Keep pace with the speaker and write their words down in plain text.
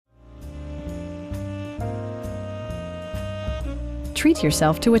treat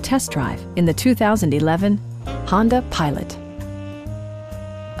yourself to a test drive in the 2011 Honda Pilot.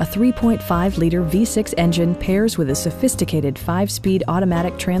 A 3.5-liter V6 engine pairs with a sophisticated 5-speed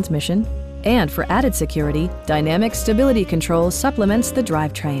automatic transmission, and for added security, dynamic stability control supplements the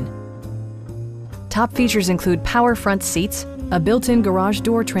drivetrain. Top features include power front seats, a built-in garage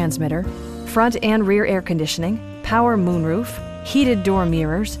door transmitter, front and rear air conditioning, power moonroof, heated door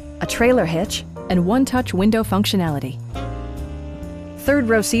mirrors, a trailer hitch, and one-touch window functionality.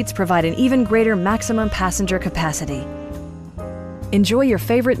 Third-row seats provide an even greater maximum passenger capacity. Enjoy your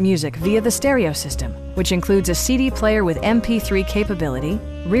favorite music via the stereo system, which includes a CD player with MP3 capability,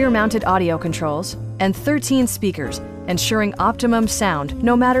 rear-mounted audio controls, and 13 speakers, ensuring optimum sound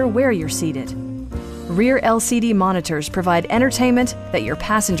no matter where you're seated. Rear LCD monitors provide entertainment that your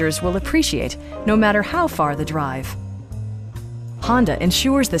passengers will appreciate no matter how far the drive. Honda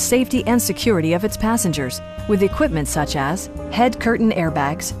ensures the safety and security of its passengers with equipment such as head curtain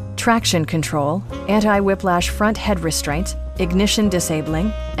airbags, traction control, anti-whiplash front head restraints, ignition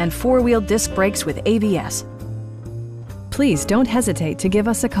disabling, and four-wheel disc brakes with ABS. Please don't hesitate to give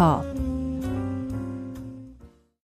us a call.